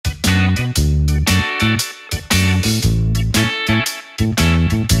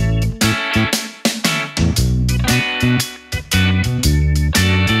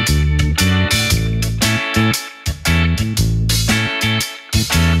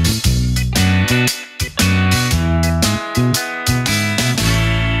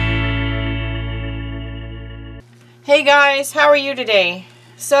Hey guys, how are you today?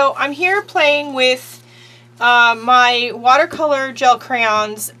 So I'm here playing with my watercolor gel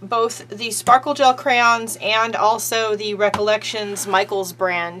crayons, both the Sparkle Gel crayons and also the Recollections Michaels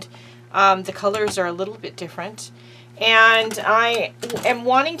brand. The colors are a little bit different. And I am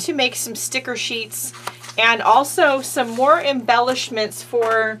wanting to make some sticker sheets and also some more embellishments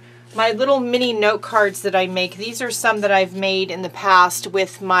for my little mini note cards that I make. These are some that I've made in the past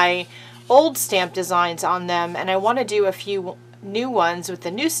with my old stamp designs on them, and I want to do a few new ones with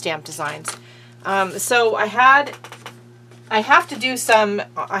the new stamp designs. So I have to do some.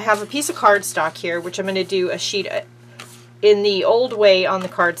 I have a piece of cardstock here, which I'm going to do a sheet in the old way on the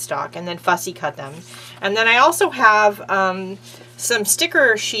cardstock and then fussy cut them. And then I also have some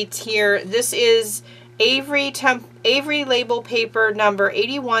sticker sheets here. This is Avery label paper number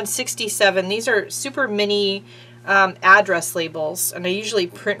 8167. These are super mini address labels, and I usually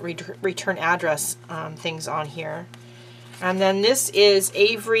print return address things on here. And then this is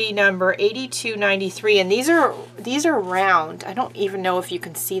Avery number 8293, and these are round. I don't even know if you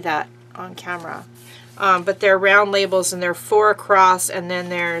can see that on camera, but they're round labels, and they're 4 across, and then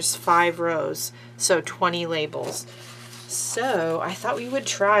there's 5 rows, so 20 labels. So I thought we would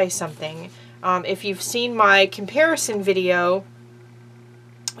try something. If you've seen my comparison video,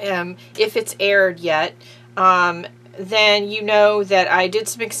 if it's aired yet, then you know that I did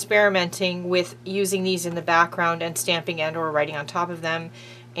some experimenting with using these in the background and stamping and or writing on top of them.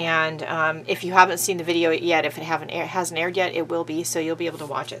 And if you haven't seen the video yet, if it hasn't aired yet, it will be, so you'll be able to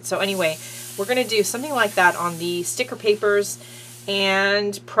watch it. So anyway, we're going to do something like that on the sticker papers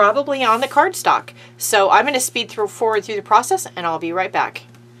and probably on the cardstock. So I'm going to speed forward through the process, and I'll be right back.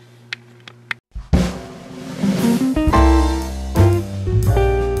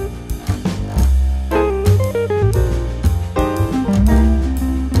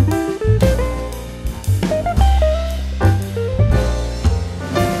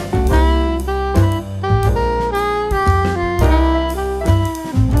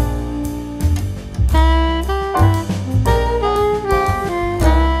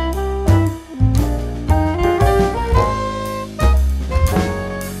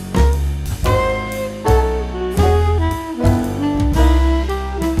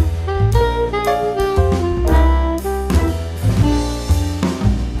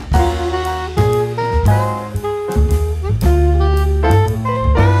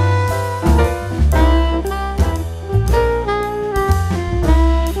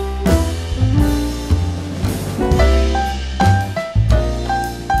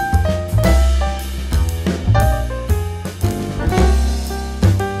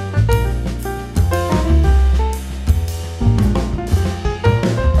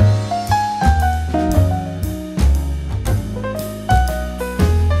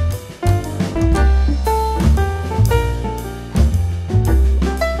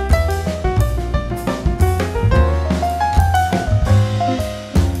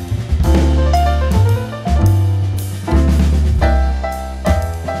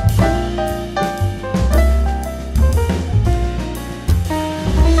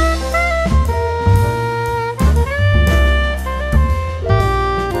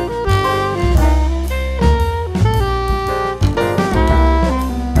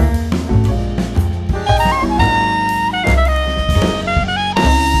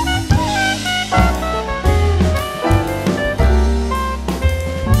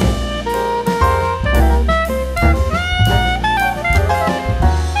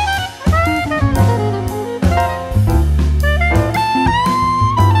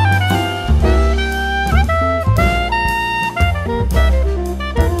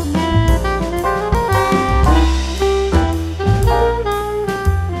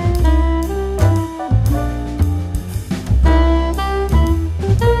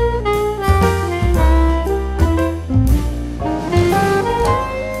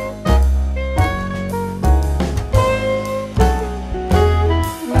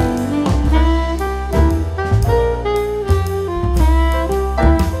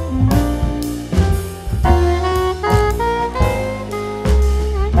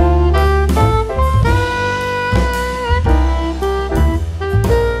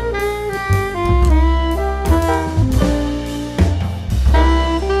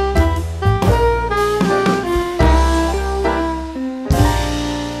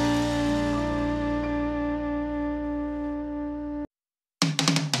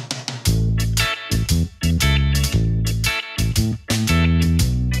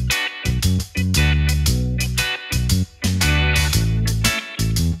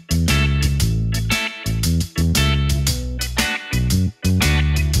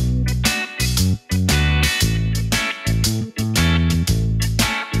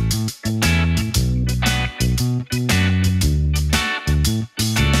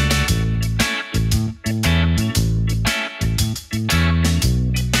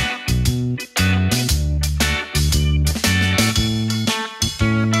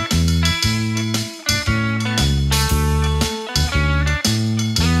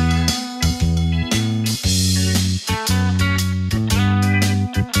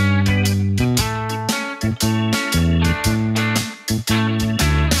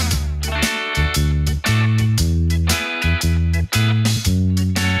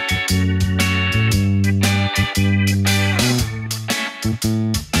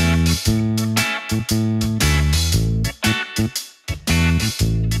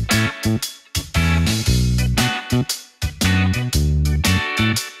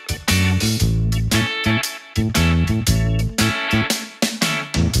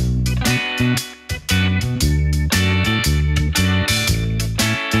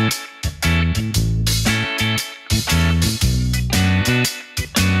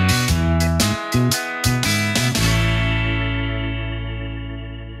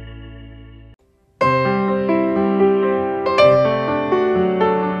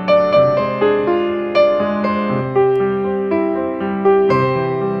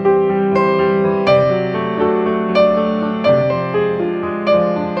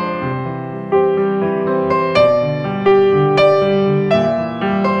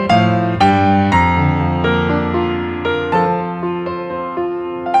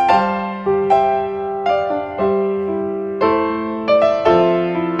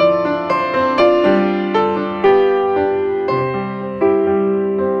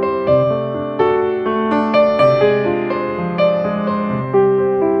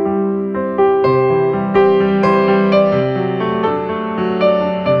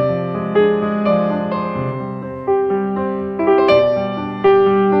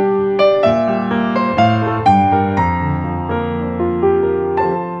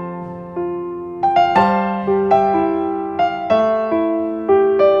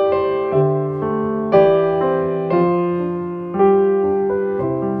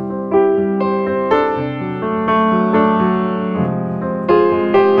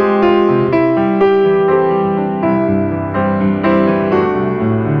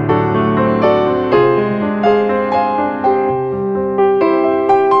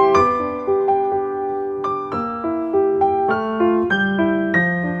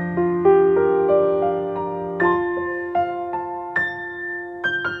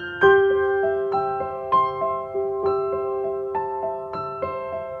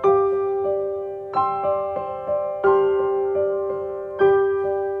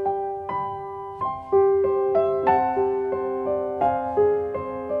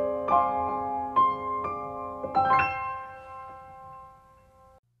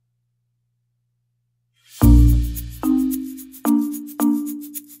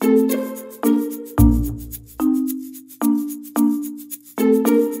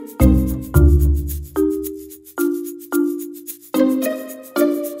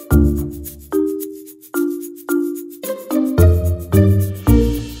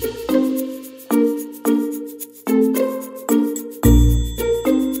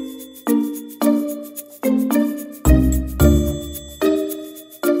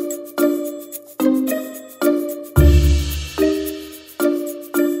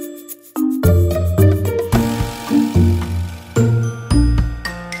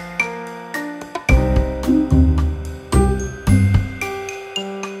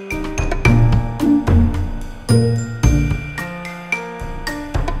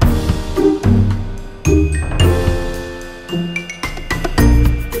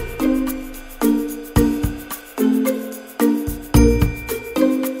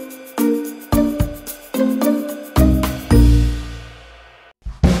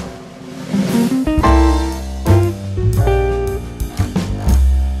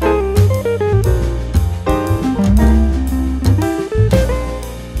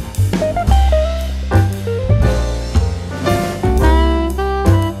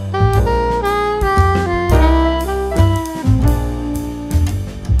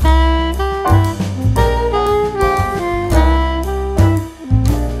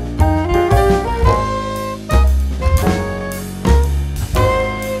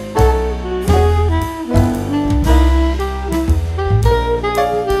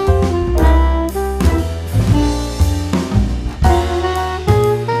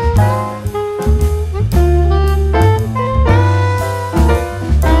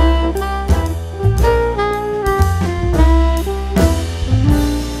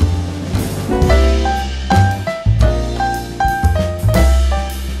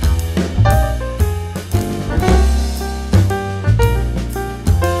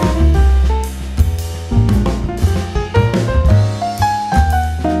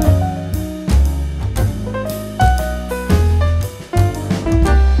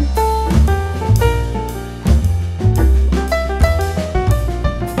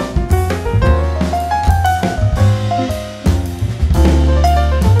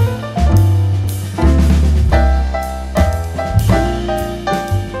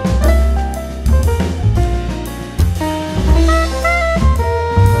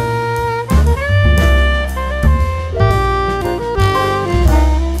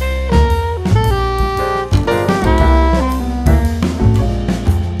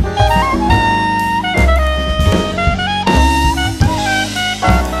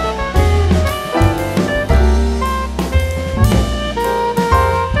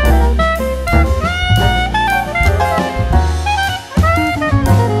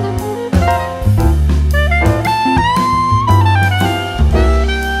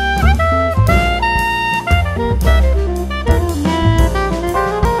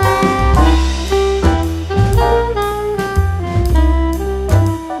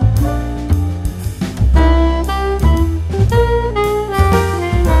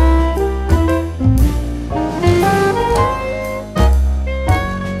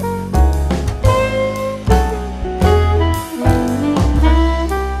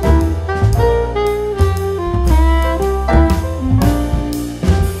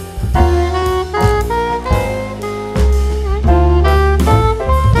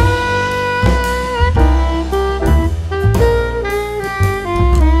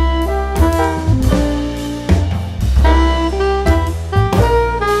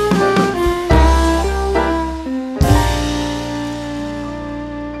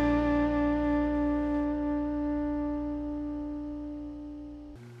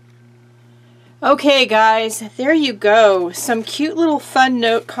 Okay guys, there you go. Some cute little fun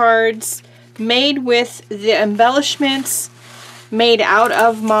note cards made with the embellishments made out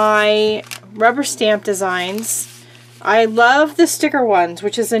of my rubber stamp designs. I love the sticker ones,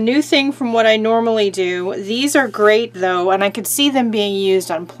 which is a new thing from what I normally do. These are great though, and I could see them being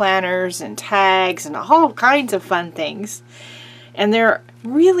used on planners and tags and all kinds of fun things. And they're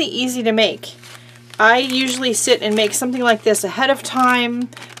really easy to make. I usually sit and make something like this ahead of time,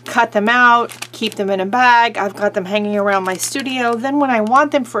 cut them out, keep them in a bag. I've got them hanging around my studio. Then when I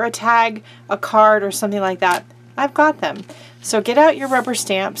want them for a tag, a card, or something like that, I've got them. So get out your rubber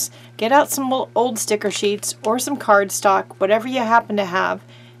stamps, get out some old sticker sheets or some cardstock, whatever you happen to have,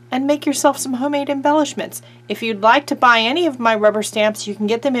 and make yourself some homemade embellishments. If you'd like to buy any of my rubber stamps, you can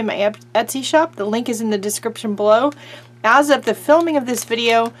get them in my Etsy shop. The link is in the description below. As of the filming of this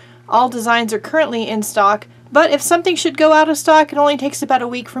video, all designs are currently in stock, but if something should go out of stock, it only takes about a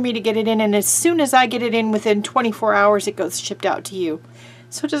week for me to get it in, and as soon as I get it in, within 24 hours, it goes shipped out to you.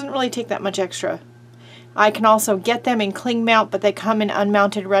 So it doesn't really take that much extra. I can also get them in cling mount, but they come in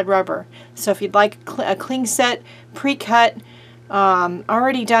unmounted red rubber. So if you'd like a cling set, pre-cut,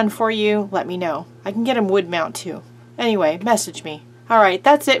 already done for you, let me know. I can get them wood mount too. Anyway, message me. Alright,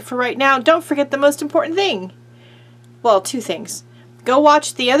 that's it for right now. Don't forget the most important thing. Well, two things. Go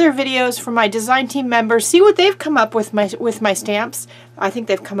watch the other videos from my design team members. See what they've come up with my stamps. I think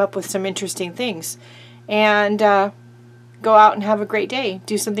they've come up with some interesting things. And go out and have a great day.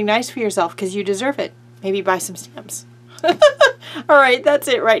 Do something nice for yourself because you deserve it. Maybe buy some stamps. Alright, that's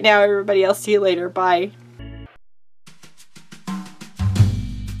it right now, everybody. I'll see you later. Bye.